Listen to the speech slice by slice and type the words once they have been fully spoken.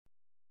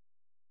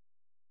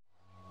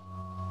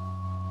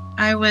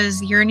I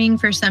was yearning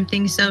for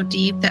something so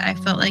deep that I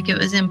felt like it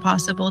was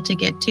impossible to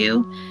get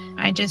to.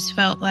 I just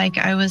felt like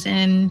I was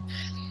in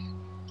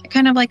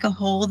kind of like a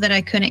hole that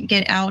I couldn't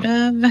get out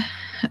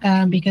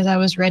of because I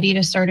was ready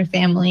to start a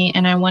family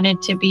and I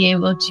wanted to be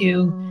able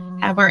to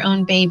have our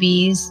own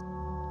babies.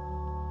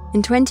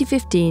 In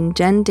 2015,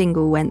 Jen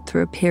Dingle went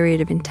through a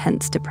period of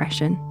intense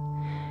depression.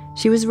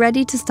 She was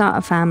ready to start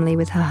a family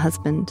with her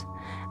husband,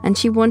 and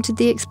she wanted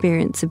the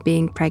experience of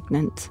being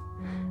pregnant.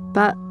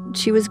 But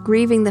she was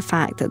grieving the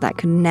fact that that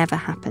could never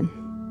happen.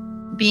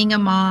 Being a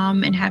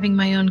mom and having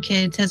my own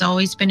kids has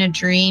always been a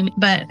dream,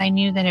 but I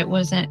knew that it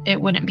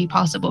wouldn't be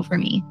possible for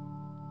me.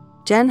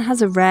 Jen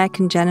has a rare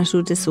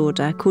congenital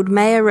disorder called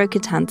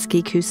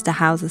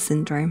Mayer-Rokitansky-Kuster-Hauser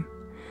syndrome,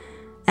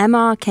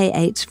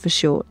 MRKH for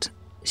short.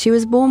 She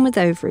was born with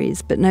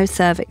ovaries, but no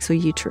cervix or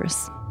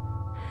uterus.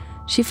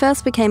 She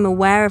first became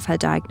aware of her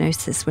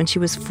diagnosis when she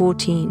was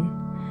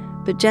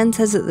 14, but Jen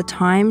says at the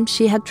time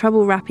she had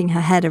trouble wrapping her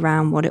head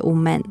around what it all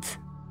meant.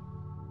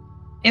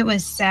 It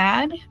was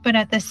sad, but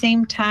at the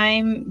same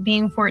time,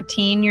 being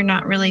 14, you're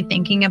not really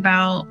thinking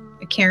about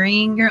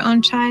carrying your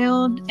own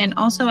child. And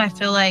also, I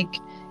feel like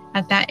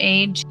at that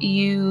age,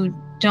 you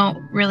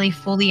don't really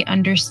fully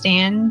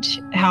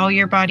understand how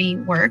your body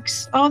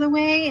works all the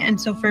way. And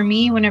so for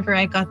me, whenever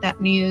I got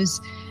that news,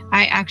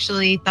 I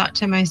actually thought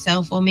to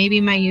myself, well,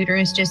 maybe my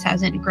uterus just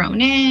hasn't grown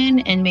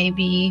in, and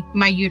maybe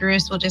my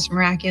uterus will just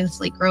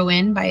miraculously grow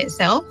in by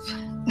itself.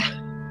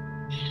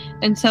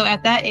 And so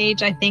at that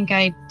age, I think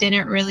I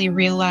didn't really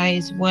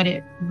realize what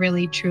it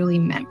really truly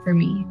meant for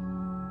me.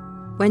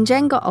 When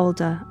Jen got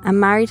older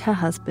and married her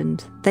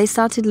husband, they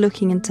started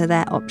looking into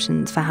their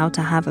options for how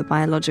to have a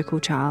biological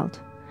child.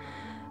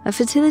 A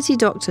fertility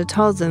doctor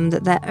told them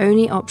that their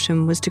only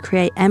option was to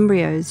create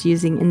embryos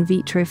using in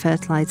vitro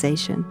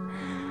fertilization,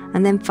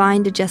 and then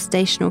find a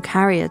gestational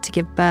carrier to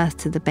give birth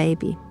to the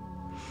baby.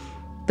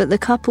 But the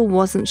couple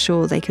wasn't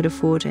sure they could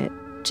afford it.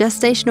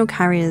 Gestational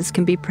carriers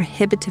can be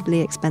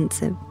prohibitively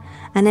expensive,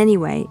 and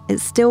anyway, it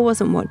still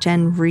wasn't what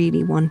Jen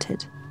really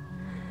wanted.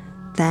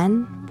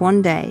 Then,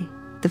 one day,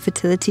 the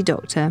fertility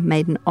doctor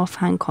made an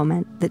offhand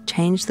comment that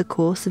changed the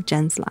course of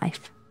Jen's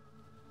life.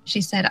 She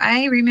said,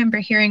 I remember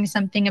hearing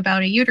something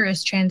about a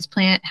uterus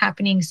transplant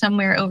happening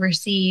somewhere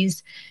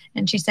overseas.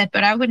 And she said,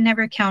 but I would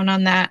never count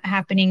on that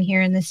happening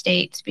here in the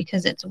States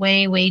because it's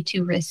way, way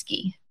too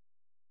risky.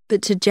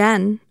 But to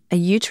Jen, a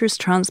uterus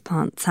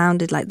transplant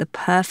sounded like the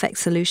perfect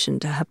solution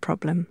to her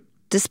problem,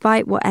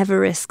 despite whatever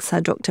risks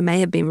her doctor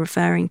may have been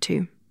referring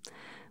to.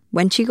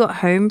 When she got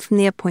home from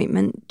the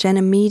appointment, Jen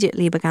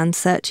immediately began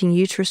searching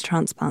uterus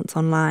transplants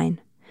online.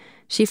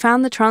 She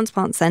found the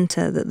transplant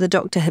centre that the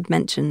doctor had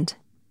mentioned.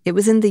 It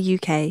was in the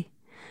UK.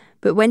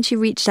 But when she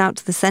reached out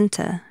to the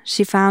centre,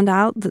 she found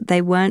out that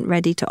they weren't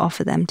ready to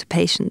offer them to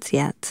patients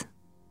yet.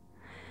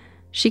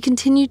 She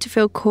continued to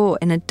feel caught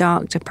in a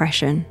dark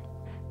depression.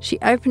 She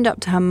opened up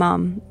to her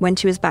mum when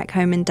she was back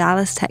home in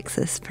Dallas,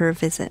 Texas for a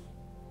visit.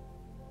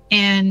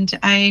 And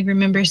I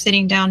remember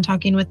sitting down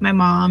talking with my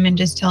mom and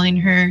just telling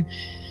her,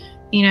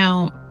 you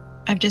know,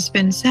 I've just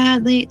been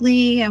sad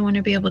lately. I want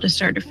to be able to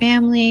start a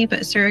family, but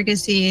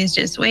surrogacy is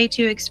just way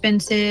too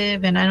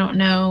expensive. And I don't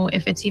know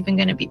if it's even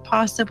going to be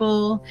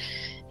possible.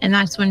 And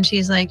that's when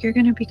she's like, you're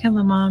going to become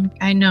a mom.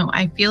 I know,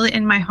 I feel it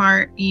in my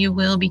heart. You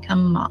will become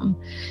a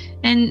mom.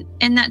 And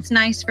that's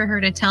nice for her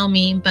to tell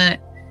me,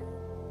 but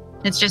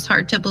it's just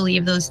hard to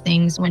believe those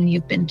things when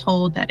you've been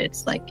told that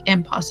it's like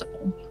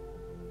impossible.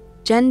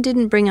 Jen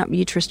didn't bring up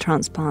uterus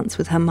transplants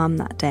with her mum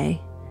that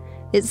day.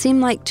 It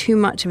seemed like too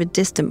much of a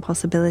distant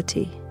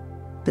possibility.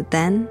 But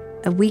then,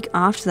 a week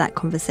after that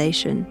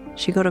conversation,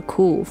 she got a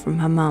call from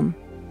her mum.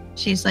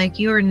 She's like,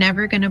 you are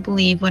never going to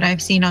believe what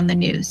I've seen on the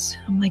news.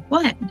 I'm like,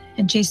 what?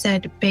 And she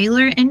said,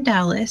 Baylor in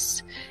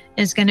Dallas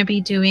is going to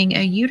be doing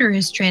a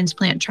uterus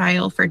transplant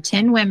trial for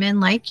 10 women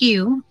like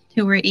you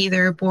who were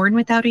either born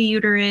without a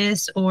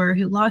uterus or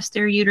who lost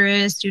their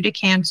uterus due to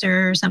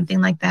cancer or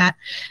something like that.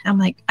 I'm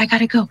like, I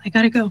gotta go.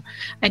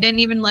 I didn't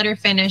even let her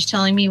finish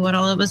telling me what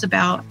all it was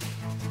about.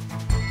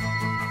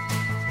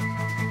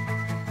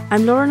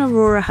 I'm Lauren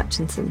Aurora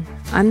Hutchinson.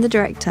 I'm the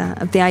director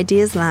of the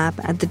Ideas Lab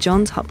at the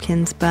Johns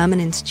Hopkins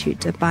Berman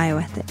Institute of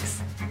Bioethics.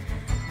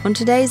 On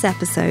today's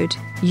episode,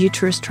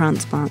 uterus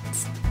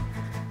transplants.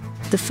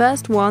 The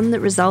first one that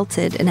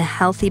resulted in a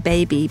healthy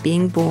baby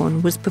being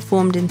born was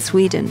performed in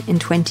Sweden in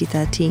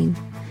 2013.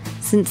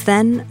 Since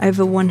then,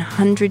 over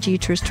 100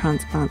 uterus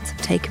transplants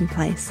have taken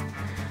place,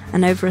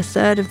 and over a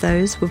third of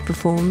those were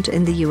performed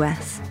in the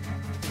US.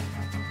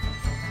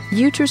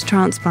 Uterus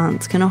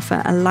transplants can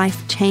offer a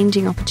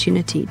life-changing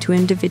opportunity to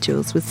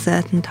individuals with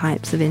certain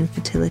types of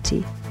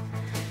infertility.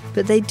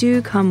 But they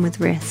do come with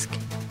risk,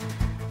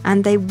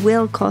 and they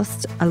will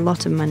cost a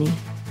lot of money.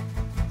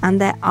 And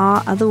there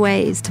are other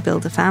ways to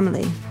build a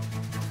family.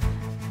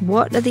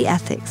 What are the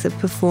ethics of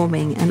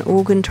performing an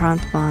organ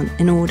transplant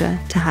in order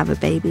to have a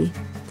baby?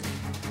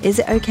 Is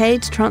it okay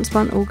to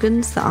transplant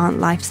organs that aren't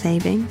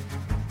life-saving?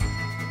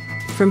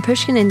 From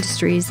Pushkin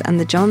Industries and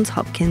the Johns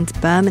Hopkins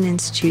Berman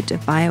Institute of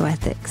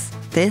Bioethics,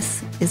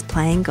 this is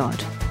Playing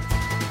God.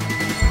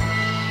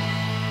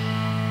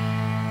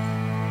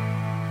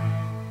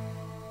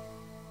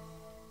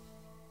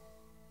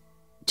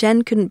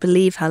 Jen couldn't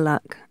believe her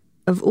luck.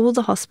 Of all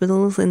the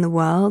hospitals in the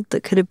world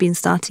that could have been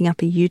starting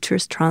up a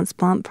uterus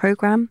transplant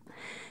program,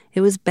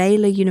 it was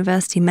Baylor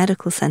University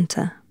Medical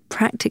Center,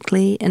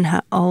 practically in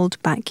her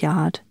old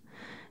backyard.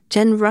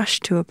 Jen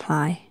rushed to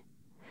apply.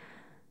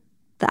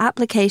 The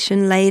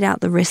application laid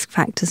out the risk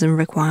factors and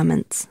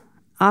requirements.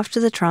 After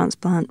the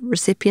transplant,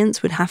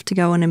 recipients would have to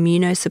go on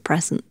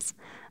immunosuppressants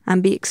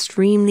and be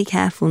extremely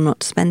careful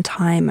not to spend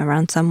time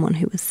around someone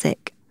who was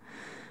sick.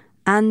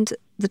 And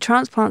the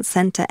transplant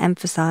center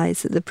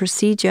emphasized that the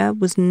procedure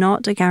was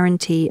not a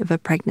guarantee of a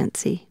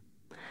pregnancy.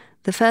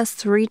 The first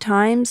 3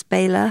 times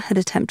Baylor had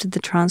attempted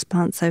the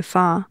transplant so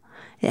far,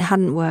 it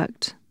hadn't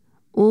worked.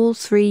 All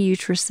 3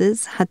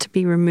 uteruses had to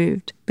be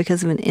removed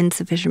because of an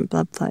insufficient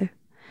blood flow.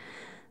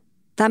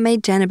 That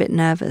made Jen a bit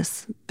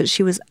nervous, but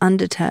she was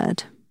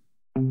undeterred.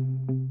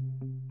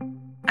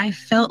 I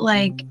felt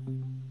like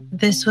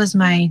this was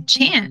my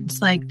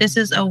chance. Like, this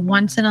is a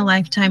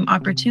once-in-a-lifetime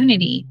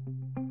opportunity.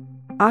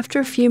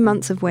 After a few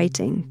months of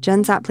waiting,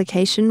 Jen's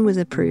application was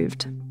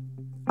approved.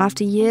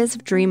 After years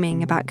of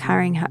dreaming about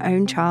carrying her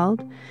own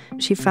child,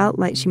 she felt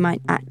like she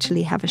might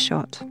actually have a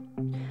shot.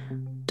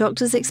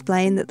 Doctors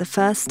explained that the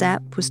first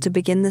step was to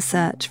begin the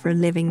search for a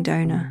living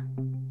donor.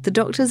 The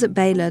doctors at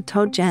Baylor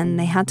told Jen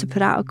they had to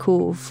put out a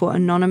call for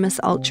anonymous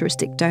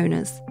altruistic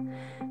donors,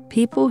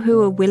 people who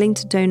were willing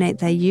to donate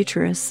their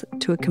uterus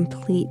to a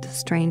complete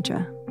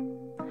stranger.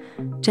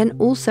 Jen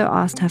also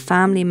asked her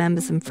family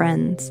members and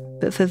friends,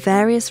 but for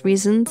various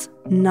reasons,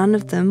 none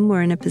of them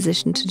were in a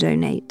position to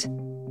donate.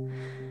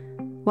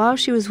 While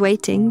she was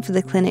waiting for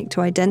the clinic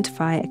to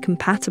identify a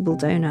compatible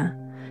donor,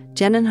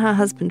 Jen and her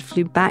husband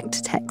flew back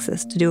to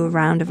Texas to do a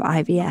round of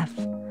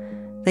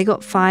IVF. They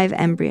got 5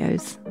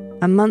 embryos.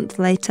 A month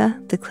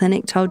later, the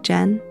clinic told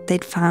Jen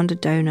they'd found a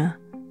donor,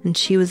 and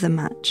she was a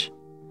match.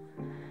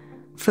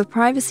 For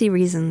privacy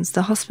reasons,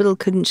 the hospital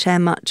couldn't share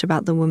much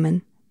about the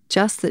woman,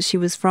 just that she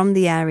was from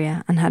the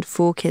area and had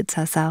 4 kids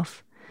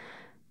herself.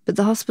 But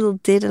the hospital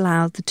did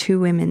allow the 2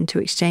 women to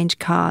exchange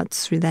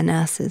cards through their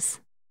nurses.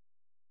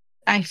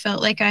 I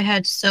felt like I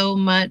had so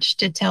much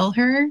to tell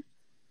her,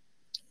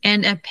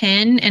 and a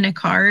pen and a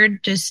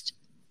card just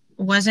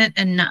wasn't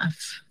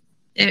enough.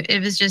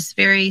 It was just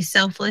very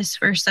selfless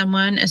for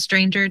someone, a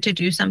stranger, to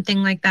do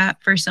something like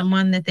that for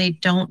someone that they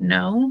don't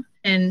know.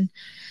 And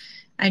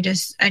I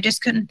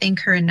just couldn't thank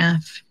her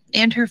enough,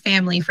 and her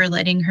family, for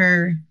letting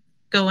her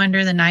go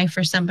under the knife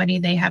for somebody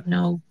they have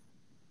no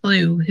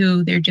clue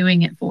who they're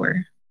doing it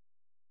for.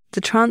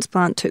 The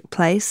transplant took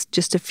place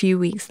just a few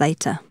weeks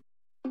later.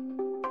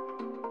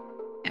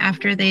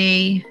 After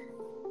they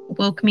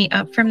woke me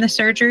up from the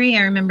surgery,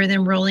 I remember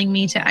them rolling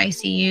me to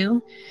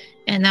ICU.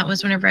 And that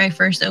was whenever I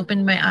first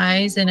opened my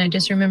eyes. And I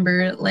just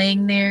remember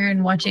laying there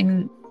and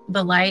watching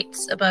the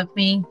lights above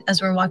me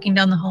as we're walking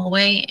down the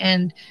hallway.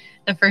 And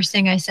the first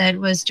thing I said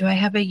was, "Do I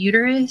have a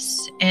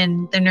uterus?"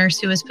 And the nurse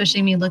who was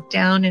pushing me looked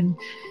down and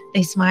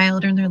they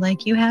smiled and they're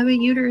like, "You have a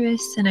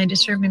uterus." And I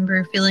just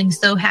remember feeling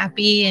so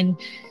happy and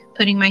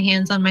putting my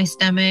hands on my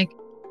stomach.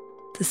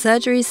 The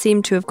surgery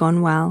seemed to have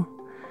gone well.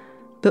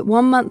 But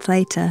 1 month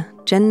later,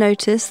 Jen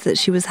noticed that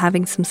she was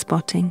having some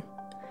spotting.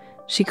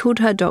 She called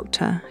her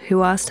doctor,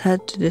 who asked her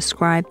to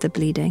describe the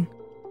bleeding.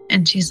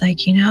 And she's like,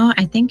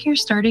 "I think you're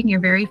starting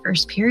your very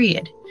first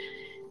period."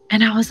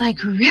 And I was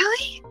like,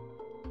 "Really?"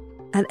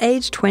 At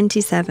age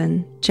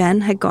 27,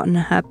 Jen had gotten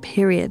her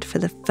period for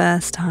the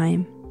first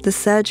time. The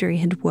surgery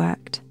had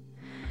worked.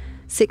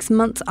 6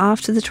 months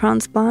after the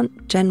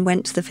transplant, Jen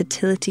went to the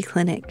fertility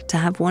clinic to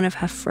have one of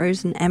her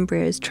frozen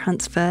embryos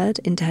transferred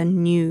into her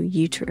new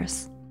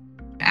uterus.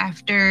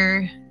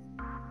 After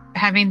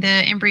having the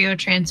embryo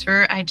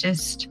transfer, I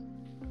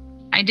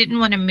didn't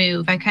want to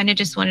move. I kind of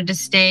just wanted to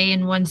stay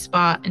in one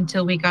spot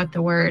until we got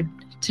the word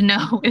to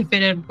know if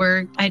it had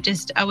worked.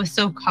 I was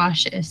so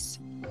cautious.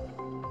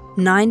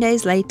 9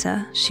 days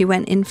later, she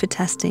went in for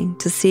testing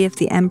to see if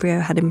the embryo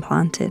had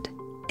implanted.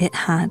 It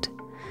had.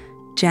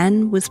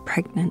 Jen was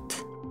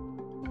pregnant.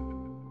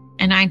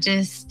 And I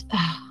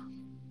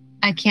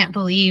can't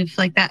believe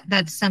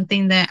that's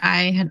something that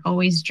I had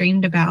always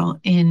dreamed about,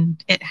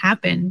 and it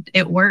happened.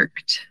 It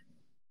worked.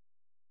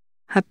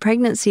 Her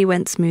pregnancy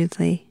went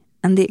smoothly,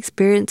 and the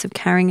experience of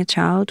carrying a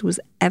child was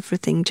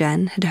everything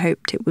Jen had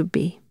hoped it would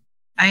be.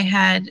 I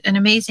had an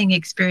amazing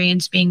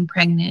experience being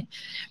pregnant.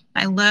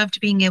 I loved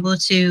being able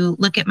to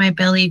look at my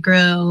belly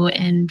grow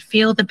and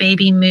feel the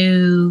baby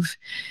move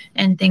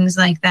and things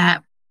like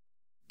that.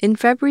 In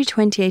February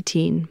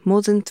 2018,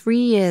 more than 3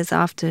 years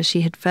after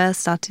she had first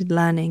started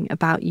learning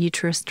about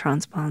uterus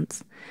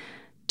transplants,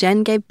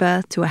 Jen gave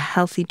birth to a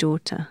healthy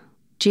daughter,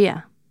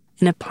 Gia,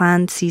 in a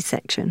planned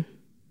C-section.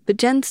 But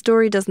Jen's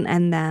story doesn't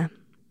end there.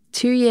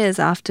 2 years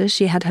after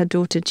she had her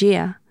daughter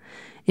Gia,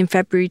 in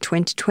February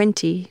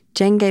 2020,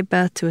 Jen gave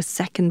birth to a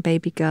second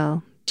baby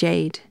girl,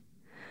 Jade.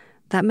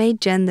 That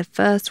made Jen the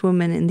first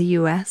woman in the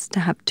US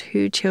to have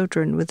 2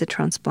 children with a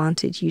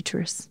transplanted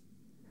uterus.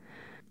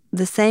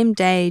 The same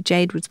day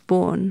Jade was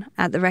born,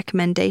 at the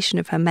recommendation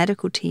of her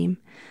medical team,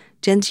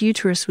 Jen's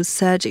uterus was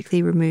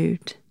surgically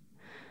removed.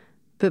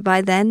 But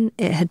by then,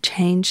 it had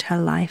changed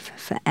her life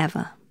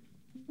forever.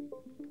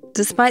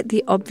 Despite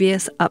the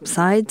obvious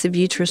upsides of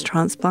uterus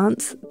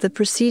transplants, the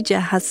procedure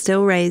has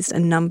still raised a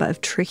number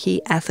of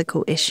tricky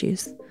ethical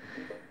issues.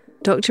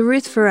 Dr.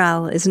 Ruth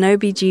Farrell is an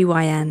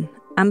OBGYN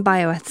and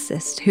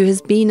bioethicist who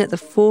has been at the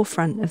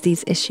forefront of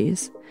these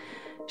issues.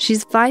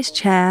 She's vice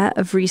chair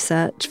of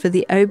research for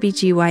the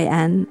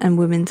OBGYN and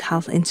Women's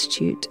Health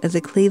Institute at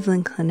the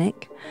Cleveland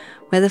Clinic,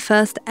 where the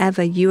first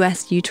ever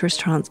US uterus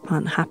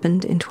transplant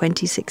happened in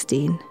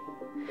 2016.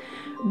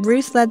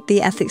 Ruth led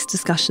the ethics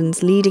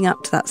discussions leading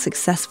up to that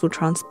successful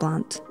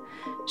transplant.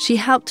 She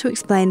helped to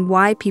explain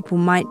why people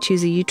might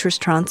choose a uterus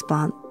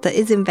transplant that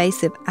is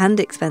invasive and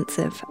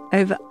expensive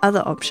over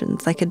other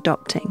options like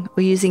adopting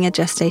or using a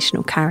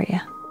gestational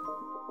carrier.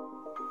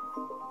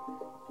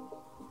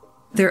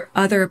 There are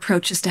other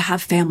approaches to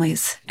have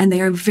families, and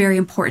they are very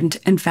important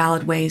and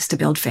valid ways to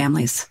build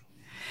families.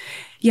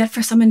 Yet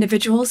for some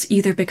individuals,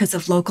 either because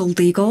of local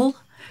legal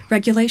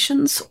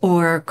regulations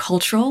or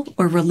cultural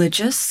or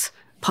religious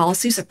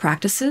policies or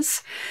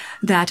practices,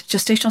 that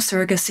gestational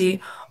surrogacy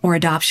or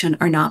adoption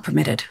are not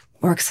permitted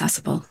or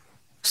accessible.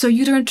 So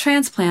uterine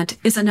transplant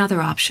is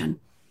another option.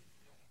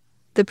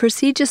 The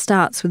procedure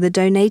starts with a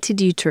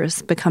donated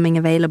uterus becoming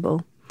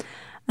available,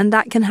 and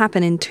that can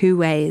happen in two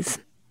ways.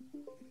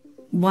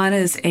 One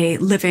is a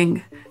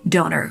living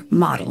donor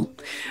model,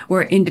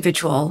 where an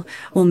individual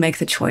will make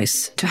the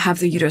choice to have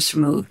the uterus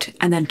removed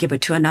and then give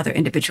it to another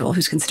individual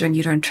who's considering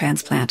uterine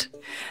transplant.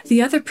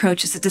 The other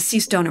approach is a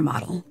deceased donor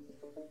model.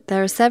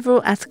 There are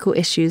several ethical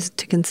issues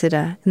to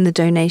consider in the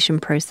donation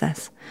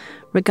process,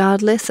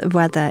 regardless of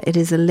whether it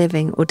is a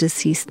living or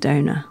deceased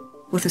donor.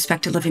 With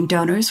respect to living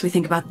donors, we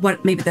think about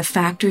what may be the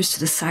factors to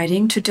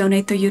deciding to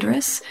donate their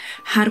uterus.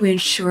 How do we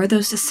ensure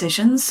those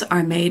decisions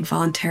are made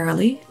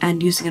voluntarily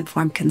and using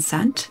informed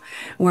consent?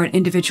 Or an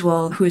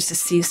individual who is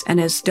deceased and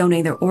is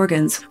donating their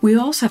organs, we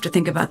also have to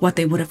think about what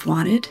they would have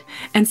wanted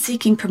and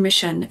seeking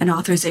permission and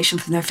authorization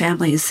from their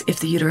families if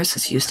the uterus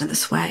is used in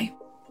this way.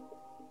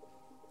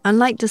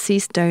 Unlike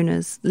deceased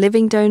donors,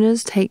 living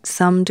donors take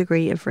some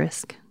degree of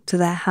risk to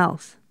their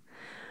health.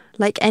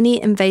 Like any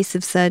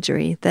invasive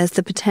surgery, there's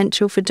the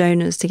potential for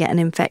donors to get an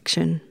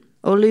infection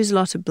or lose a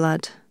lot of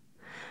blood.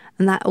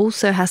 And that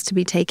also has to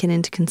be taken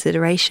into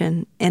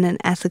consideration in an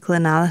ethical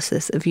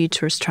analysis of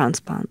uterus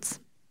transplants.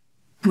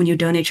 When you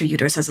donate your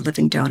uterus as a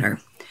living donor,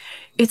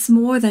 it's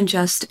more than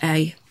just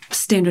a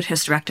standard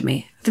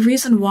hysterectomy. The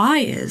reason why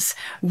is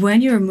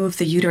when you remove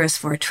the uterus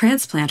for a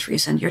transplant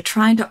reason, you're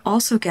trying to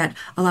also get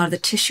a lot of the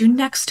tissue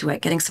next to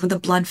it, getting some of the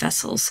blood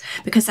vessels,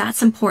 because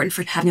that's important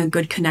for having a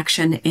good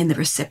connection in the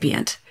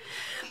recipient.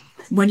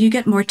 When you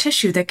get more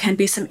tissue, there can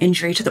be some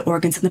injury to the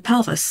organs in the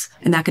pelvis,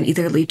 and that can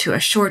either lead to a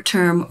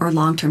short-term or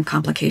long-term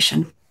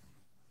complication.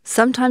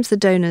 Sometimes the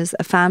donors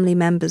are family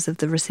members of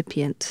the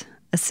recipient,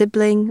 a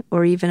sibling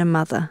or even a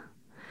mother.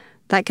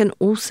 That can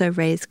also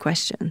raise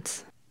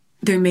questions.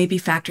 There may be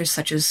factors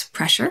such as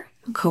pressure,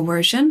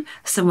 coercion,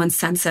 someone's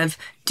sense of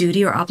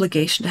duty or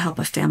obligation to help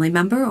a family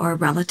member or a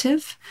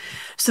relative.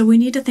 So we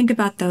need to think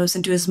about those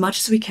and do as much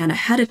as we can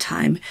ahead of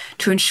time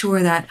to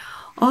ensure that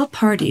all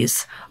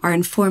parties are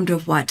informed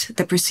of what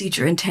the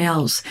procedure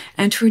entails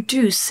and to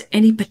reduce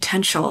any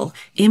potential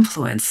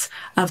influence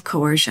of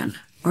coercion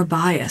or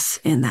bias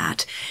in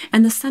that.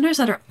 And the centers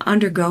that are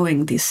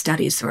undergoing these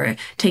studies or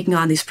taking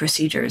on these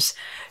procedures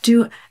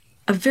do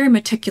a very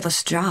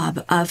meticulous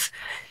job of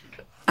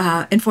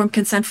informed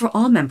consent for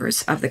all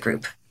members of the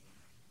group.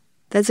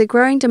 There's a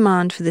growing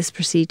demand for this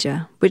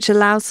procedure, which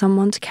allows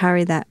someone to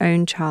carry their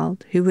own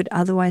child who would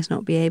otherwise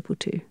not be able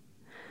to.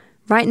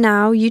 Right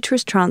now,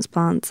 uterus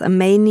transplants are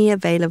mainly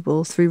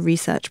available through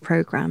research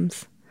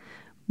programs.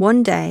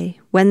 One day,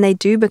 when they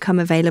do become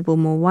available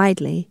more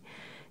widely,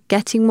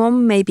 getting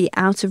one may be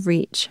out of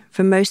reach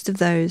for most of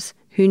those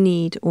who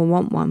need or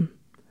want one.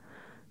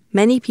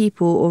 Many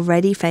people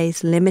already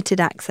face limited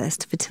access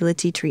to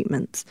fertility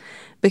treatments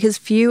because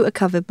few are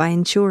covered by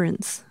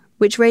insurance,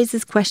 which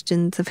raises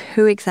questions of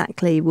who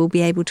exactly will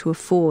be able to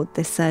afford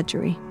this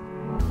surgery.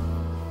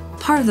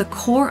 Part of the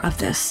core of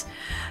this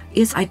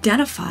is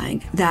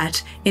identifying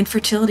that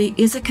infertility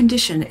is a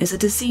condition, is a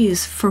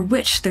disease for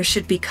which there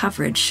should be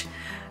coverage.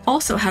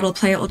 Also, how it'll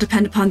play out will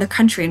depend upon the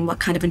country and what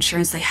kind of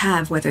insurance they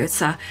have, whether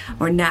it's a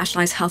more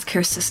nationalized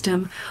healthcare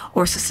system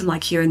or a system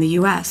like here in the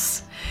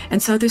US.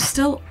 And so there's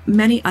still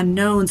many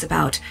unknowns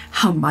about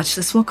how much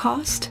this will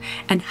cost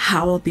and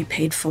how it'll be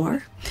paid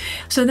for.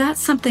 So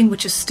that's something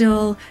which is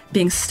still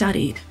being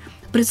studied.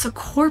 But it's a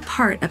core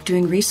part of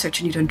doing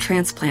research in uterine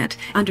transplant,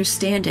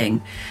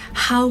 understanding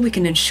how we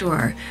can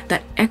ensure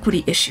that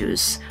equity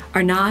issues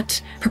are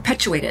not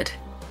perpetuated.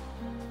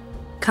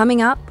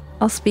 Coming up,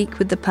 I'll speak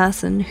with the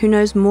person who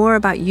knows more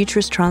about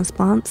uterus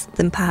transplants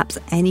than perhaps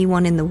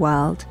anyone in the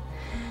world.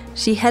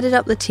 She headed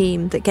up the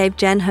team that gave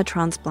Jen her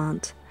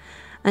transplant,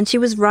 and she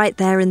was right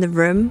there in the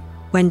room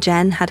when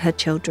Jen had her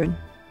children.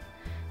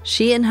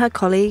 She and her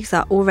colleagues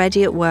are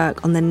already at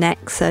work on the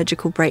next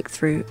surgical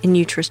breakthrough in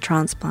uterus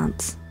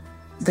transplants.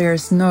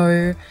 There's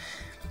no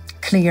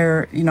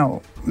clear,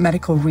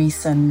 medical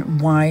reason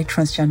why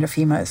transgender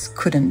females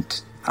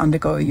couldn't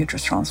undergo a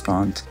uterus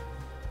transplant.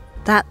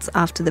 That's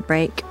after the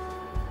break.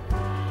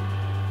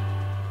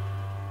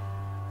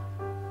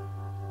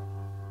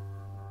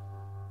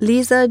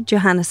 Lisa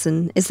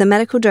Johannesson is the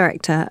medical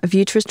director of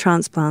uterus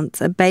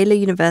transplants at Baylor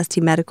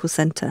University Medical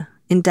Center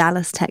in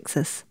Dallas,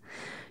 Texas.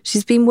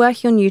 She's been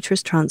working on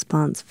uterus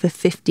transplants for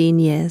 15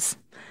 years.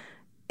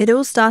 It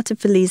all started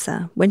for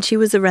Lisa when she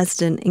was a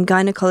resident in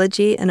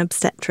gynecology and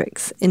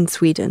obstetrics in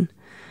Sweden.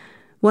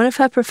 One of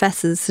her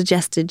professors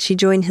suggested she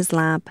join his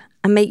lab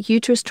and make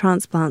uterus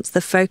transplants the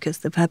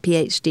focus of her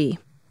PhD.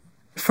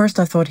 First,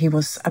 I thought he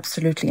was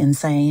absolutely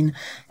insane.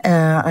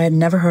 I had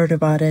never heard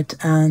about it,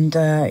 and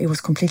it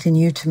was completely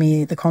new to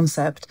me, the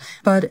concept.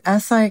 But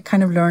as I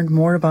kind of learned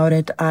more about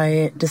it,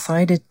 I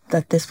decided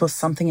that this was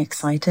something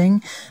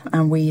exciting,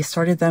 and we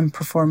started then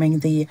performing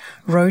the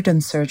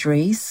rodent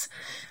surgeries,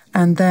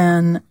 and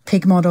then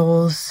pig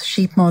models,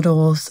 sheep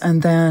models,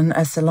 and then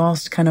as the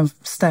last kind of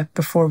step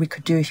before we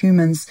could do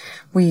humans,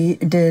 we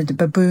did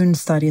baboon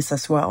studies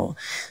as well.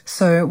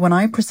 So when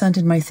I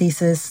presented my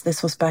thesis,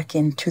 this was back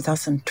in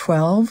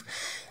 2012,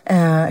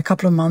 a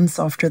couple of months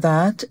after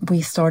that,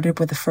 we started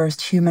with the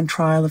first human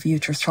trial of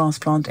uterus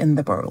transplant in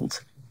the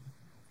world.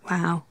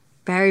 Wow,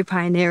 very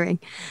pioneering.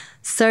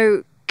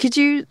 So could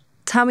you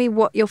tell me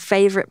what your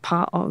favorite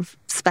part of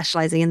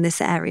specializing in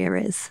this area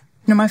is?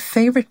 My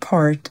favorite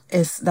part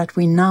is that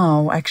we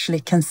now actually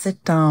can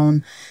sit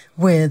down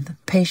with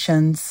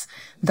patients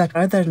that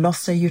either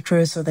lost their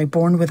uterus or they're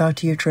born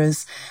without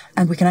uterus,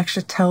 and we can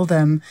actually tell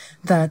them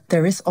that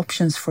there is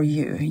options for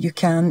you. You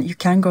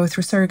can go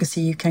through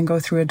surrogacy, you can go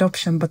through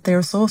adoption, but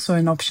there's also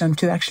an option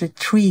to actually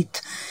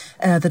treat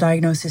the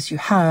diagnosis you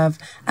have,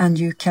 and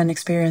you can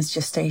experience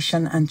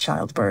gestation and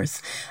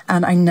childbirth.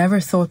 And I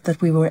never thought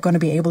that we were going to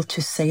be able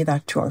to say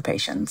that to our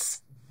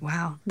patients.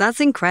 Wow,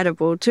 that's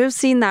incredible to have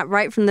seen that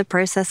right from the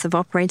process of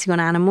operating on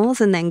animals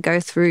and then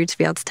go through to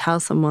be able to tell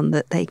someone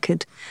that they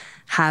could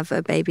have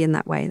a baby in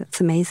that way.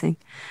 That's amazing.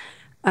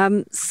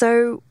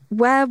 So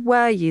where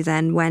were you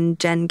then when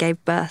Jen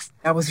gave birth?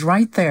 I was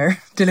right there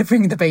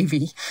delivering the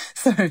baby.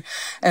 So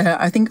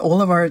I think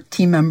all of our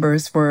team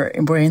members were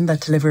in that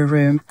delivery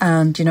room,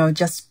 and,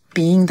 just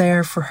being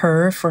there for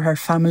her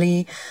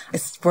family,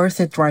 it's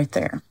worth it right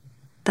there.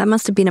 That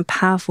must have been a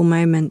powerful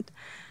moment.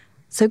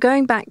 So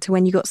going back to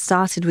when you got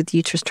started with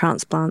uterus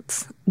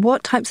transplants,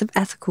 what types of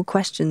ethical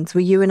questions were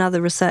you and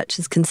other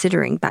researchers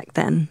considering back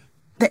then?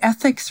 The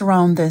ethics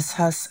around this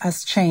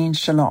has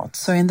changed a lot.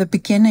 So in the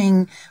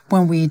beginning,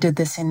 when we did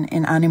this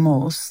in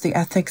animals, the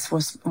ethics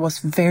was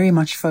very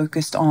much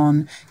focused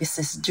on, is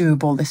this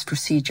doable, this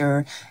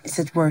procedure? Is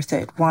it worth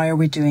it? Why are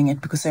we doing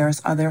it? Because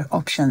there's other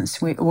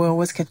options. We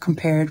always get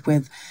compared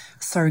with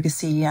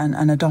surrogacy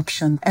and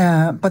adoption.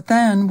 But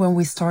then when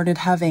we started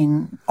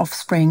having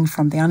offspring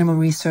from the animal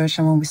research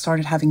and when we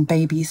started having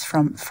babies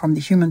from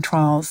the human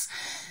trials,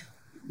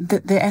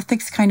 the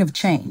ethics kind of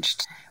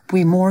changed.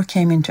 We more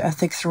came into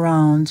ethics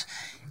around,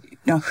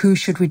 who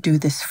should we do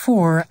this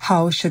for?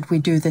 How should we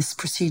do this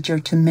procedure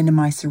to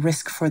minimize the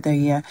risk for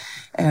the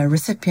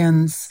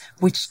recipients?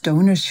 Which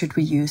donors should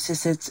we use?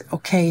 Is it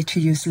okay to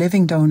use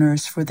living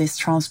donors for this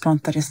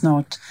transplant that is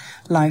not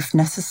life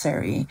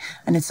necessary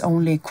and it's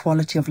only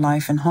quality of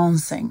life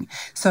enhancing?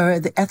 So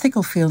the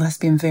ethical field has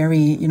been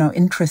very,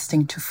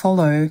 interesting to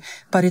follow,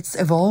 but it's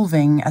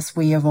evolving as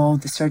we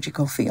evolve the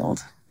surgical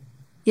field.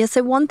 Yeah,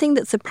 so one thing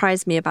that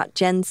surprised me about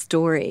Jen's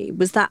story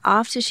was that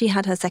after she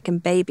had her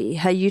second baby,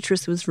 her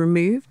uterus was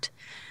removed.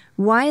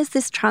 Why is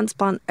this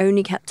transplant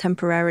only kept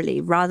temporarily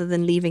rather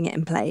than leaving it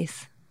in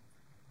place?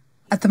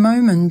 At the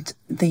moment,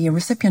 the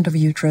recipient of a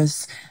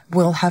uterus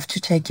will have to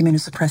take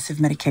immunosuppressive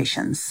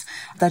medications.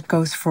 That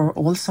goes for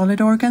all solid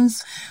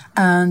organs.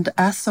 And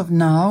as of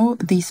now,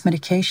 these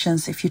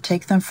medications, if you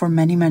take them for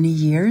many, many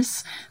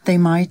years, they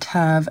might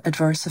have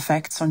adverse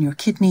effects on your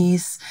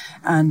kidneys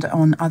and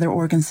on other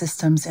organ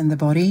systems in the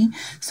body.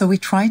 So we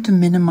try to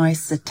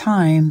minimize the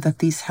time that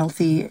these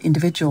healthy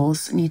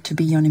individuals need to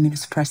be on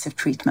immunosuppressive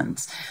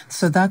treatments.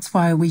 So that's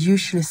why we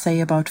usually say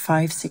about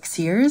 5-6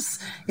 years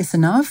is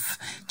enough.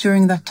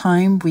 During that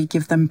time, we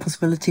give them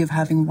possibility of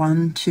having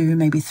 1, 2,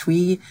 maybe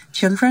 3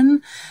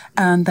 children,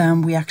 and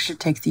then we actually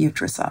take the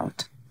uterus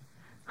out.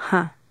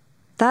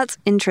 That's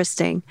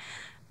interesting,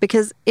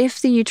 because if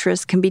the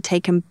uterus can be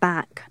taken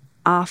back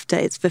after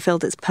it's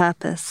fulfilled its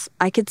purpose,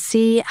 I could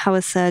see how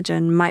a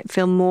surgeon might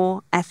feel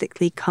more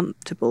ethically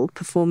comfortable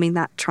performing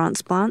that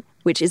transplant,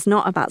 which is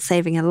not about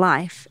saving a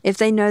life, if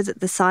they know that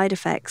the side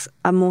effects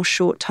are more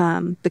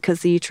short-term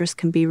because the uterus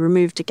can be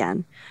removed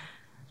again.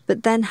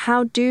 But then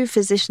how do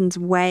physicians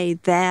weigh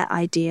their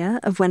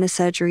idea of when a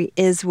surgery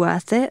is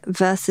worth it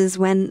versus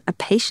when a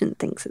patient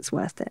thinks it's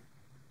worth it?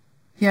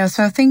 Yeah,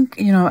 so I think,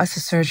 as a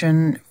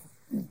surgeon,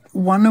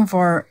 one of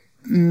our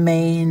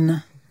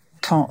main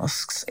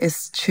tasks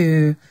is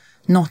to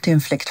not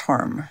inflict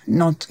harm,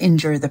 not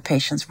injure the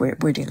patients we're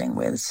dealing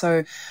with.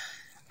 So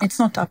it's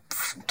not up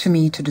to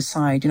me to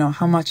decide,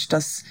 how much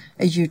does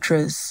a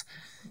uterus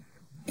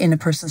in a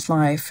person's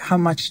life, how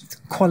much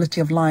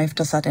quality of life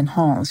does that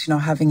enhance,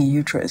 having a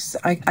uterus?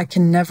 I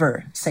can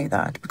never say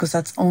that, because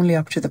that's only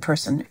up to the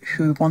person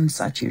who wants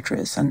that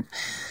uterus and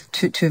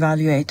to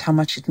evaluate how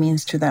much it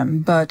means to them.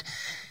 But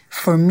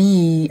for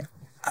me,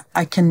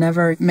 I can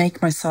never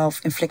make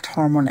myself inflict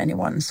harm on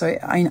anyone. So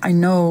I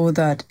know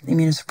that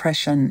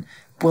immunosuppression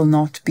will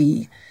not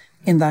be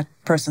in that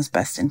person's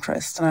best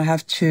interest. And I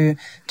have to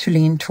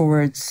lean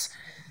towards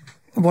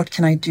what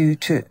can I do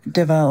to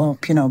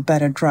develop,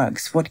 better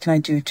drugs? What can I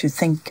do to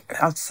think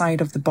outside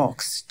of the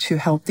box to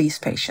help these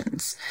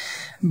patients?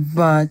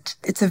 But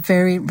it's a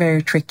very,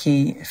 very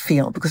tricky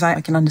field because I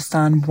can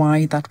understand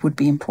why that would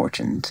be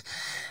important.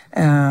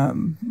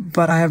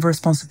 But I have a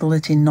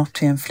responsibility not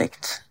to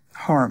inflict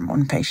harm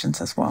on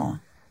patients as well.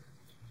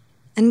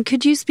 And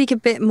could you speak a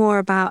bit more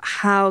about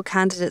how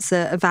candidates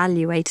are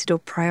evaluated or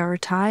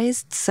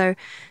prioritized? So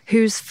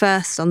who's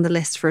first on the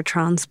list for a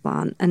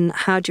transplant and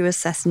how do you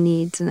assess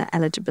needs and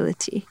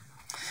eligibility?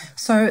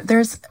 So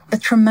there's a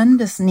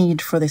tremendous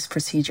need for this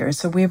procedure.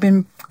 So we've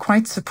been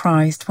quite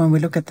surprised when we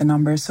look at the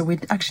numbers. So we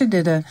actually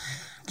did a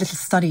little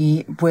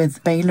study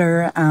with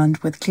Baylor and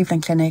with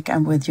Cleveland Clinic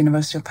and with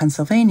University of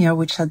Pennsylvania,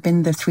 which had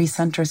been the 3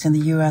 centers in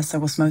the US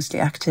that was mostly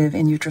active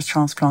in uterus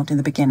transplant in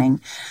the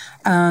beginning.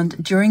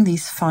 And during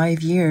these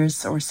 5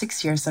 years or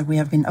 6 years that we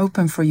have been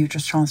open for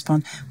uterus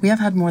transplant, we have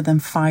had more than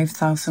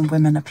 5,000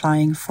 women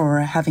applying for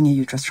having a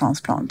uterus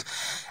transplant.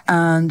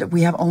 And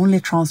we have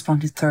only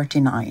transplanted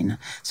 39.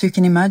 So you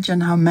can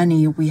imagine how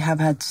many we have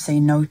had to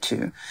say no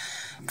to.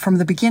 From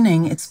the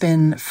beginning, it's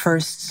been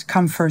first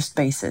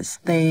basis.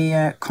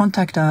 They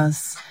contact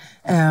us.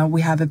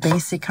 We have a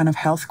basic kind of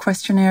health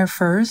questionnaire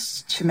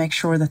first to make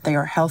sure that they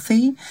are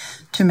healthy,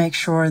 to make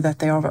sure that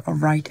they are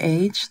of right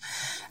age.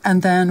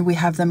 And then we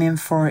have them in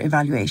for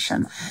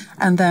evaluation.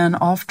 And then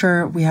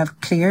after we have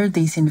cleared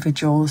these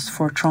individuals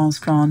for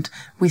transplant,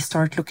 we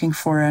start looking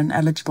for an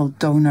eligible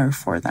donor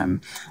for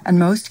them. And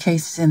most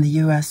cases in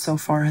the US so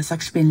far has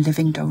actually been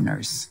living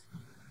donors.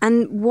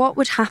 And what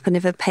would happen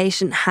if a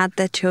patient had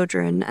their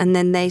children and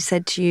then they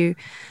said to you,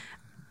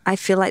 I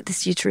feel like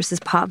this uterus is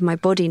part of my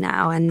body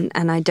now and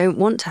I don't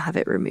want to have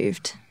it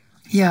removed?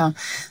 Yeah.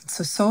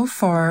 So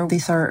far,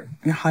 these are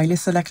highly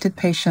selected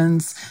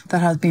patients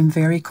that have been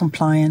very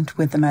compliant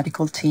with the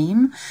medical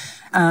team.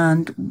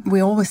 And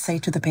we always say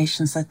to the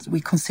patients that we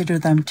consider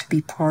them to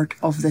be part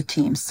of the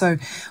team. So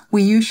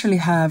we usually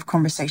have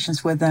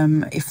conversations with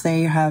them if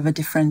they have a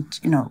different,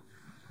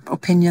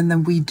 opinion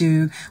than we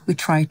do. We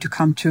try to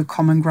come to a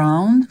common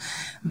ground.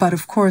 But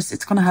of course,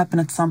 it's going to happen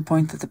at some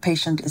point that the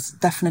patient is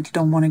definitely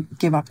don't want to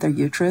give up their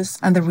uterus.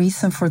 And the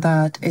reason for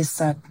that is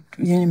that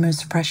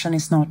immunosuppression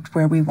is not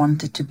where we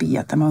want it to be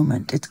at the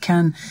moment. It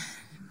can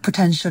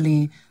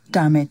potentially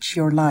damage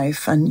your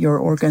life and your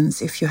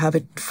organs if you have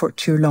it for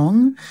too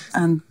long.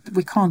 And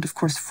we can't, of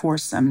course,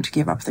 force them to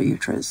give up their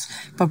uterus,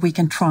 but we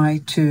can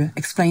try to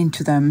explain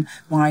to them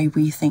why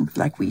we think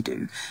like we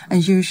do.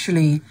 And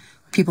usually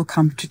people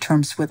come to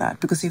terms with that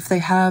because if they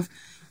have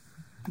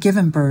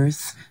given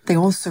birth, they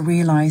also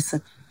realize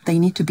that they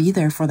need to be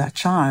there for that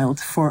child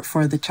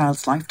for the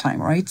child's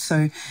lifetime, right?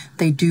 So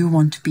they do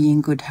want to be in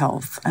good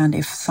health. And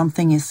if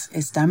something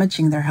is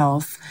damaging their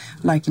health,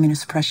 like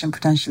immunosuppression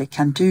potentially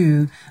can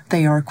do,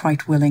 they are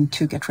quite willing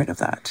to get rid of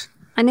that.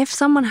 And if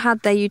someone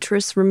had their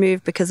uterus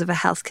removed because of a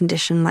health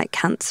condition like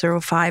cancer or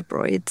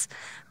fibroids,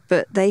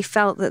 but they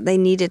felt that they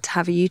needed to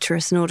have a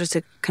uterus in order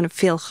to kind of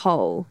feel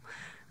whole,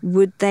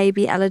 would they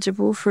be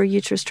eligible for a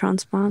uterus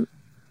transplant?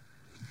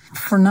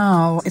 For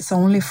now, it's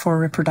only for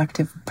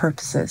reproductive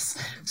purposes.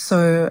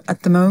 So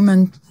at the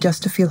moment,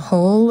 just to feel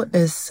whole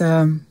is,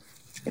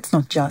 it's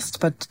not just,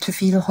 but to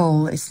feel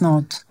whole is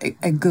not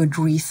a good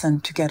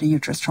reason to get a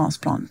uterus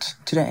transplant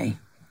today.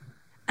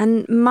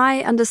 And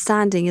my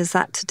understanding is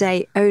that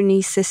today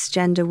only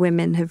cisgender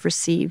women have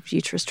received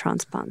uterus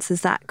transplants.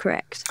 Is that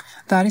correct?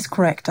 That is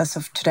correct as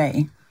of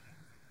today.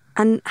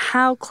 And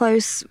how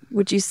close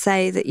would you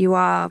say that you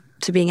are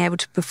to being able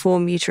to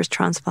perform uterus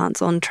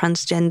transplants on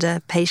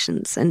transgender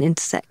patients and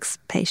intersex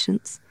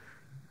patients?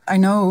 I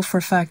know for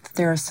a fact that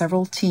there are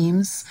several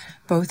teams,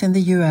 both in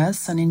the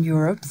US and in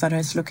Europe, that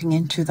is looking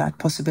into that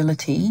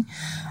possibility.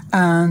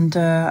 And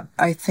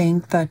I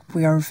think that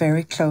we are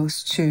very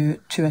close to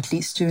at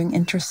least doing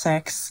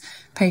intersex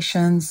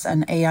patients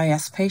and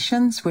AIS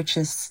patients, which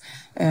is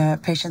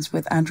patients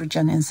with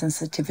androgen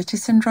insensitivity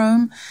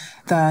syndrome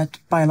that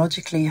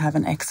biologically have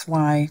an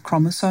XY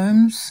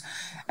chromosomes.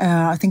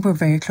 I think we're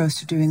very close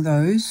to doing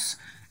those.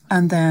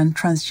 And then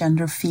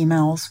transgender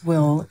females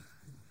will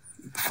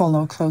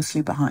follow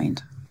closely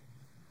behind.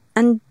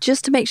 And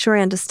just to make sure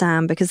I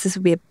understand, because this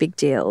will be a big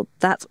deal,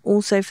 that's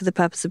also for the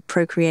purpose of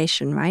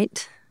procreation,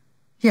 right?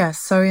 Yes,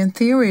 so in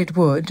theory it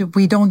would.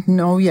 We don't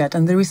know yet.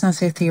 And the reason I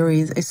say theory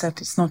is that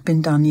it's not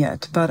been done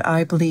yet. But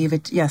I believe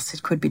it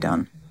could be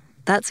done.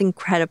 That's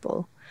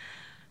incredible.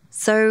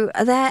 So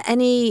are there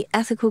any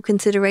ethical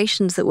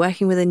considerations that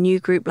working with a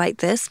new group like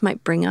this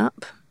might bring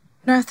up?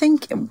 No, I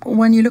think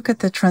when you look at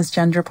the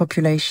transgender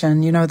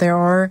population, there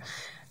are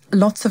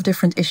lots of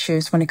different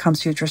issues when it comes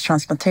to uterus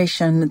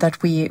transplantation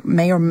that we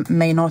may or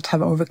may not have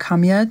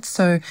overcome yet.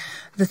 So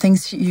the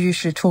things you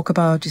usually talk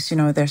about is,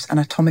 there's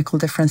anatomical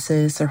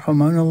differences, there are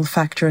hormonal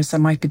factors that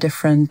might be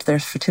different,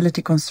 there's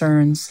fertility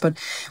concerns. But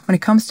when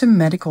it comes to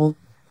medical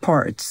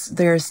parts,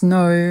 there's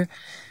no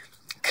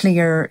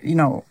clear,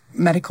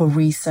 medical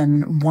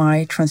reason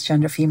why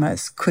transgender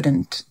females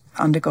couldn't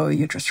undergo a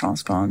uterus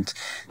transplant,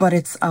 but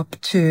it's up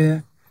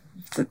to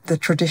the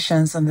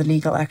traditions and the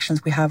legal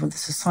actions we have of the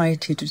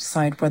society to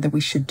decide whether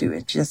we should do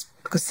it. Just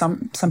because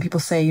some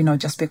people say,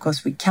 just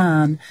because we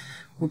can,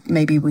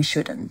 maybe we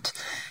shouldn't.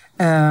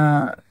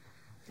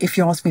 If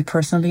you ask me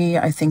personally,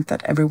 I think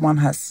that everyone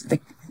has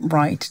the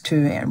right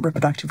to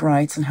reproductive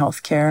rights and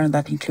healthcare, and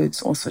that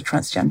includes also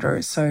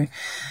transgenders. So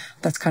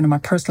that's kind of my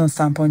personal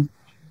standpoint.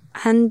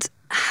 And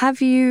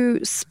have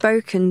you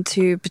spoken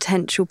to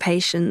potential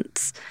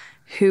patients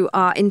who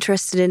are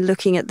interested in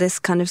looking at this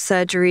kind of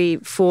surgery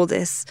for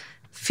this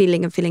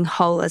feeling of feeling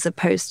whole as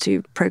opposed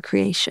to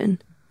procreation?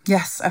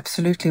 Yes,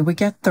 absolutely. We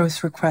get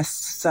those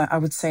requests, I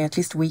would say, at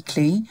least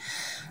weekly.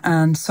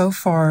 And so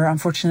far,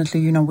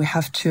 unfortunately, we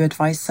have to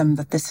advise them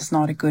that this is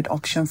not a good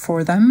option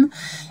for them,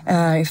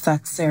 if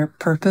that's their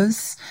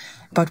purpose.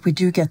 But we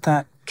do get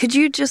that. Could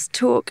you just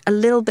talk a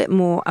little bit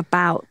more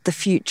about the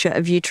future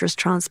of uterus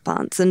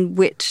transplants and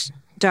which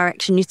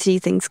direction you see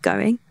things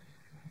going?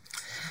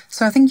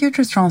 So I think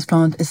uterus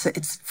transplant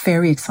it's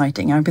very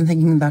exciting. I've been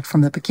thinking that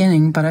from the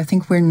beginning, but I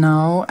think we're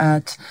now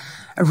at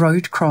a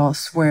road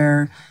cross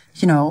where,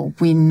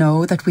 we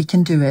know that we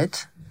can do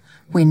it.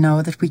 We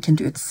know that we can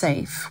do it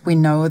safe. We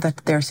know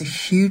that there's a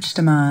huge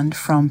demand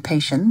from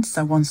patients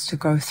that wants to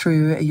go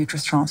through a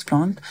uterus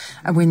transplant.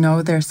 And we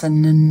know there's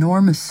an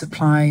enormous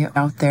supply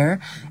out there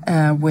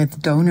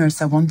with donors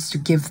that wants to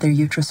give their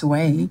uterus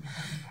away.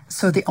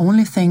 So the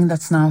only thing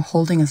that's now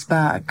holding us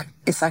back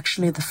is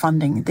actually the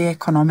funding, the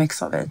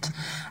economics of it.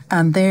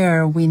 And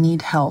there we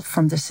need help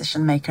from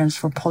decision makers,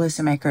 for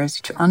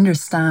policymakers to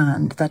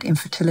understand that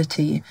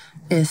infertility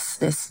is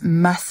this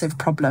massive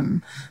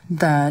problem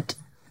that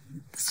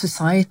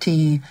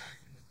society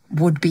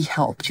would be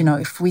helped.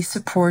 If we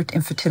support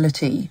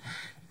infertility,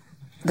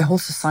 the whole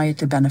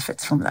society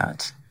benefits from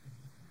that.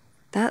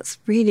 That's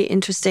really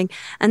interesting.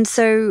 And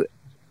so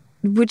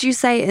would you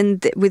say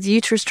with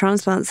uterus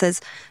transplants, there's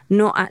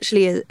not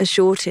actually a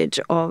shortage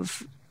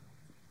of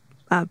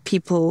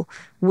people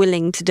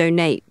willing to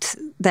donate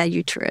their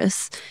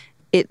uterus?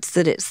 It's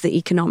that it's the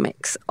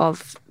economics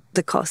of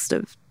the cost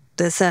of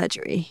the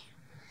surgery?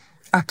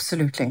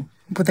 Absolutely.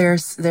 But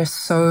there's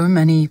so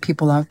many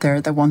people out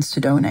there that wants to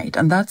donate.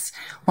 And that's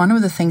one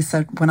of the things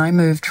that when I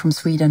moved from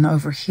Sweden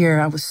over here,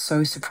 I was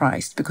so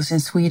surprised, because in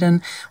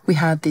Sweden, we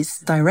had these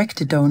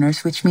directed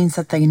donors, which means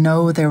that they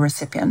know their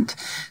recipient.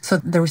 So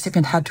the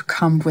recipient had to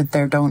come with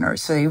their donor.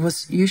 So it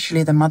was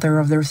usually the mother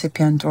of the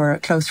recipient or a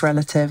close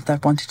relative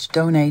that wanted to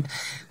donate.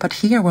 But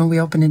here, when we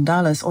opened in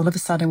Dallas, all of a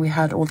sudden we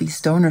had all these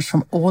donors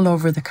from all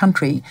over the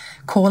country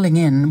calling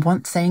in,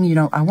 saying,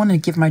 I want to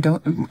give my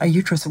a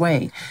uterus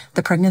away.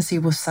 The pregnancy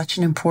was such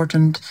an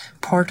important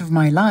part of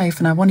my life,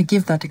 and I want to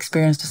give that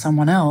experience to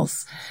someone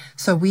else.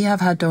 So we have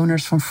had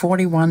donors from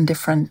 41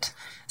 different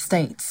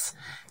states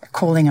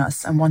calling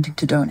us and wanting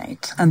to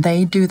donate, and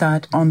they do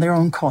that on their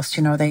own cost.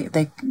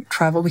 They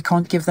travel. We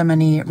can't give them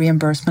any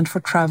reimbursement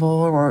for travel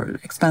or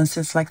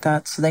expenses like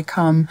that. So they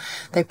come,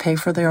 they pay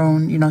for their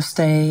own,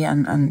 stay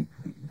and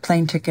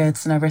plane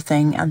tickets and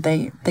everything, and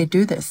they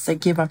do this. They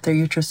give up their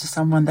uterus to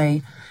someone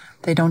they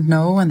don't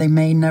know and they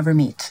may never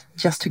meet,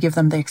 just to give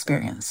them the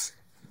experience.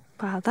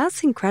 Wow,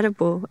 that's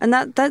incredible. And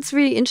that's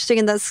really interesting.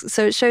 And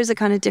so it shows a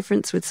kind of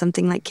difference with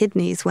something like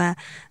kidneys, where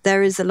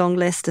there is a long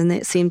list and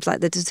it seems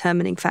like the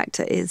determining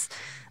factor is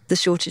the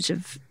shortage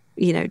of,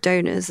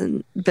 donors.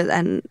 But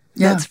then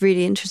that's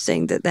really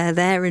interesting that they're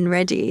there and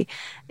ready.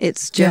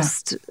 It's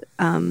just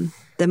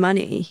the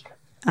money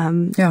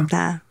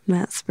there.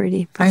 That's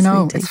really fascinating. I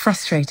know, it's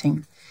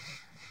frustrating.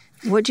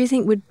 What do you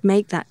think would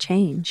make that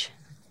change?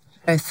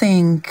 I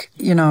think,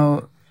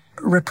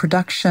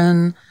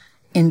 reproduction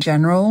in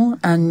general,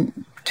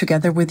 and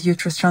together with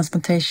uterus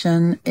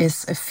transplantation,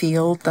 is a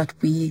field that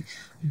we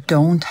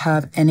don't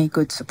have any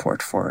good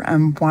support for.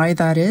 And why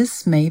that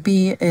is,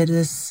 maybe it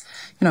is,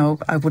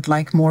 I would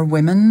like more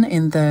women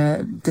in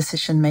the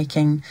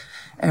decision-making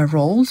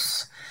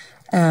roles.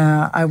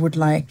 I would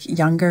like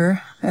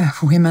younger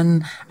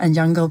women and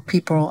younger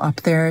people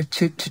up there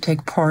to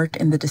take part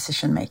in the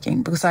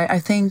decision-making. Because I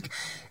think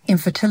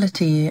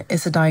infertility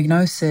is a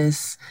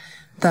diagnosis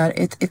that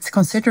it's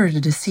considered a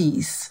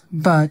disease,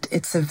 but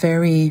it's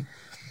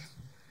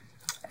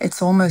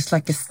almost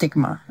like a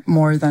stigma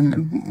more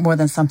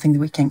than something that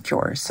we can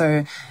cure.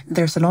 So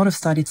there's a lot of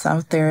studies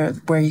out there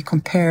where you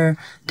compare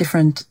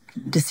different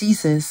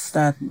diseases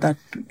that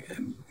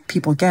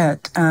people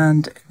get,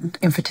 and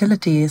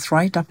infertility is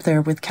right up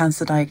there with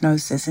cancer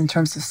diagnosis in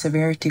terms of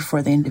severity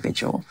for the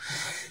individual,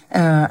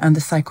 and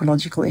the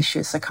psychological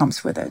issues that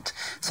comes with it.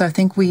 So I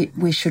think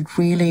we should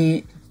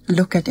really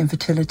look at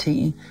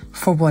infertility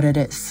for what it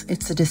is.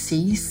 It's a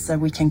disease that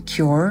we can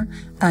cure,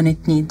 and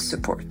it needs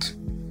support.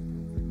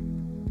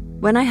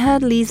 When I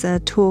heard Lisa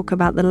talk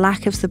about the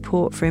lack of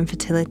support for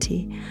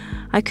infertility,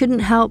 I couldn't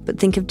help but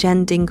think of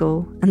Jen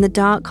Dingle and the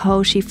dark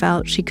hole she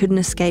felt she couldn't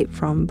escape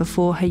from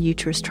before her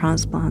uterus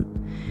transplant.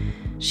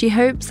 She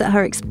hopes that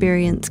her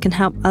experience can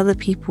help other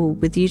people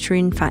with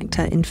uterine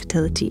factor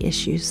infertility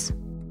issues.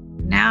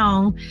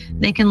 now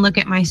they can look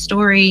at my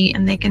story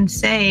and they can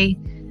say,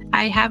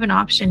 I have an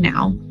option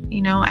now.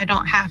 You know, I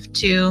don't have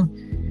to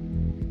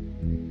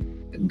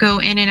go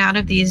in and out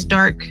of these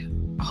dark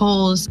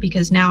holes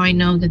because now I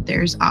know that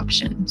there's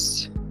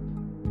options.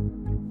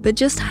 But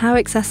just how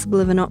accessible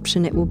of an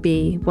option it will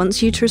be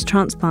once uterus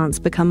transplants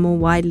become more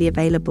widely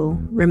available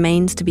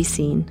remains to be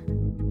seen.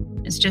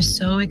 It's just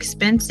so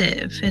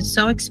expensive. It's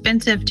so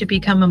expensive to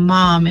become a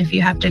mom if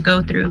you have to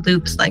go through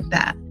loops like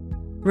that.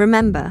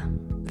 Remember,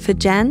 for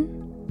Jen,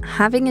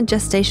 having a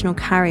gestational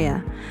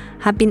carrier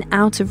had been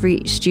out of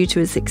reach due to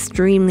its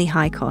extremely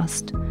high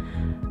cost.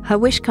 Her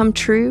wish come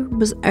true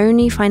was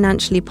only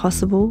financially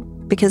possible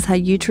because her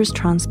uterus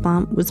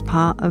transplant was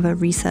part of a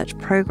research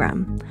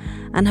program,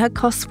 and her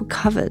costs were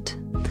covered.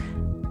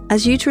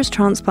 As uterus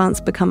transplants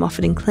become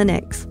offered in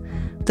clinics,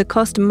 the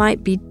cost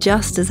might be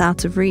just as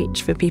out of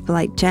reach for people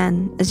like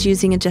Jen as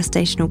using a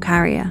gestational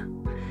carrier.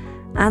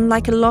 And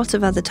like a lot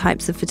of other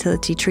types of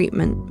fertility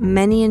treatment,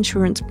 many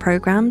insurance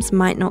programs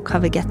might not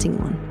cover getting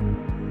one.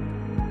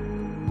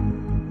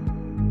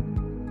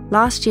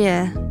 Last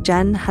year,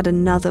 Jen had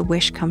another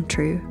wish come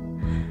true.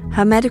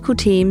 Her medical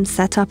team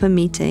set up a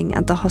meeting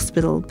at the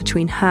hospital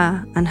between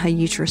her and her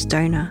uterus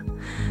donor.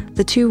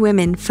 The two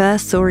women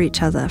first saw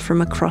each other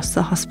from across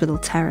the hospital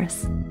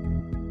terrace.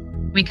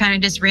 We kind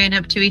of just ran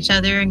up to each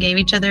other and gave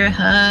each other a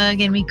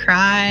hug, and we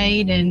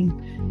cried, and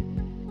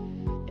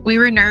we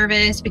were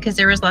nervous because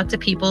there was lots of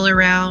people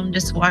around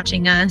just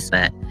watching us,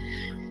 but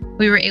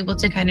we were able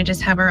to kind of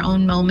just have our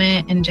own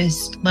moment and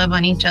just love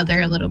on each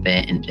other a little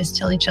bit and just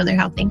tell each other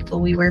how thankful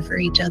we were for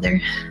each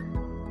other.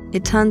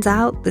 It turns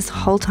out this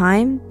whole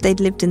time they'd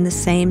lived in the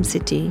same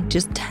city,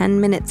 just 10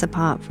 minutes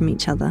apart from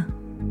each other.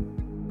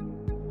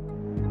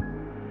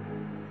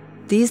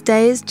 These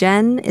days,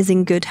 Jen is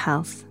in good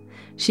health.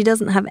 She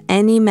doesn't have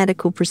any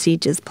medical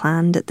procedures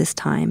planned at this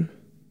time.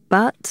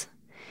 But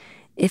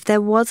if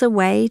there was a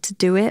way to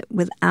do it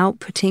without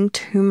putting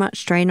too much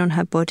strain on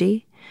her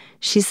body,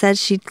 she said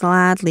she'd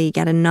gladly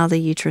get another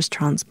uterus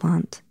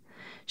transplant.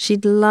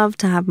 She'd love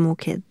to have more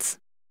kids.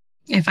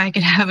 If I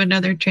could have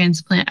another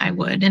transplant, I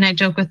would. And I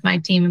joke with my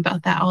team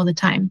about that all the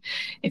time.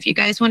 If you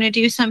guys want to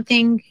do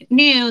something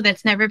new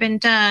that's never been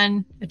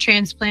done, a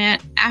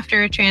transplant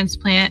after a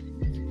transplant,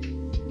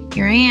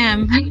 here I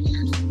am.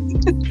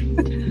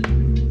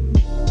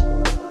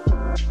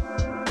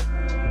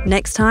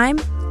 Next time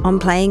on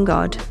Playing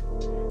God,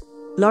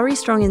 Laurie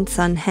Strongin's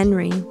son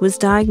Henry was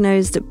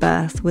diagnosed at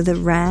birth with a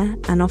rare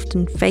and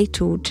often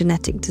fatal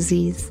genetic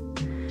disease.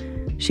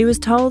 She was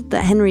told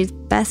that Henry's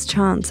best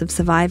chance of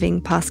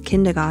surviving past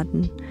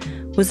kindergarten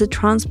was a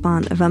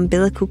transplant of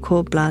umbilical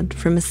cord blood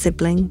from a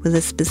sibling with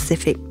a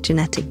specific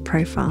genetic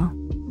profile.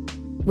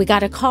 We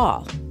got a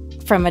call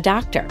from a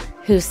doctor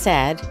who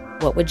said,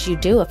 "What would you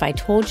do if I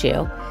told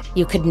you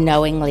you could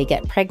knowingly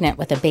get pregnant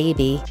with a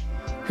baby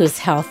who's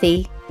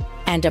healthy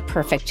and a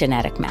perfect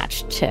genetic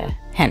match to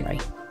Henry?"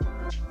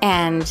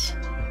 And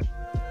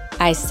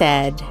I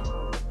said,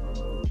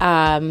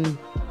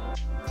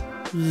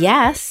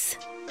 yes.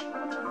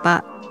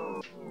 But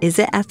is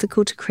it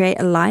ethical to create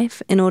a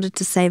life in order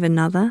to save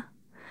another?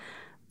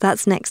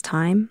 That's next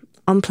time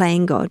on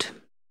Playing God.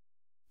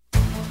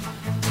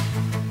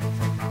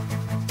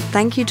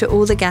 Thank you to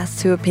all the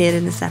guests who appeared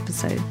in this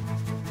episode: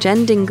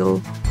 Jen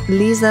Dingle,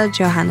 Lisa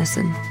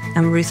Johannesson,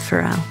 and Ruth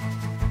Farrell.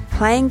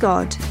 Playing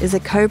God is a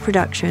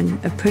co-production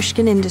of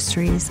Pushkin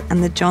Industries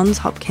and the Johns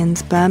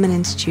Hopkins Berman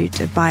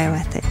Institute of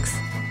Bioethics.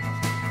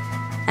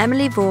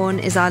 Emily Vaughan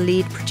is our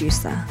lead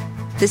producer.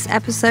 This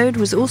episode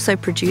was also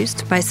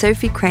produced by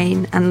Sophie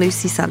Crane and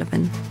Lucy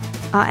Sullivan.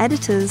 Our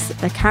editors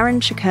are Karen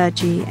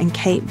Shakurji and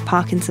Kate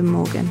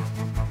Parkinson-Morgan.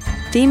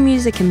 Theme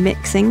music and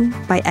mixing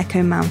by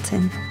Echo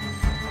Mountain.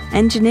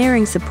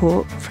 Engineering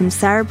support from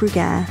Sarah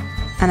Bruguer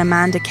and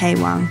Amanda K.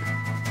 Wang.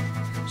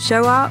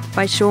 Show art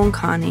by Sean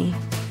Carney.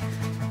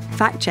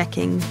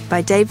 Fact-checking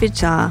by David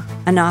Jar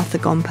and Arthur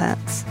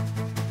Gompertz.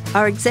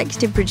 Our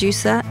executive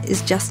producer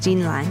is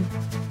Justine Lang.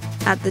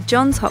 At the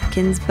Johns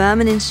Hopkins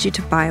Berman Institute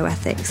of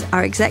Bioethics,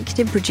 our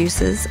executive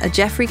producers are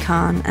Jeffrey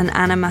Kahn and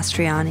Anna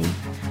Mastriani,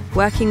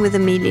 working with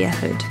Amelia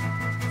Hood.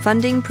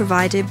 Funding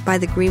provided by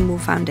the Greenwall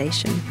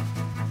Foundation.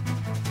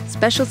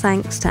 Special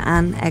thanks to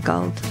Anne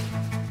Eggold.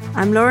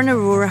 I'm Lauren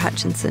Aurora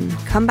Hutchinson.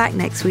 Come back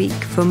next week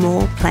for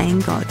more Playing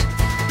God.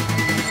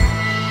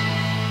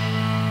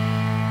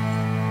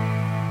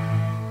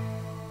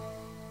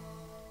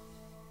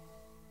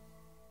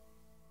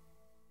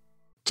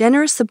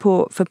 Generous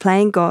support for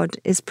Playing God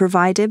is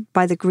provided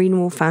by the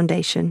Greenwall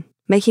Foundation,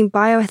 making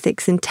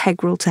bioethics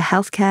integral to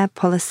healthcare,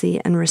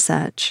 policy, and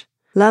research.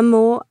 Learn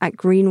more at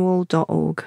greenwall.org.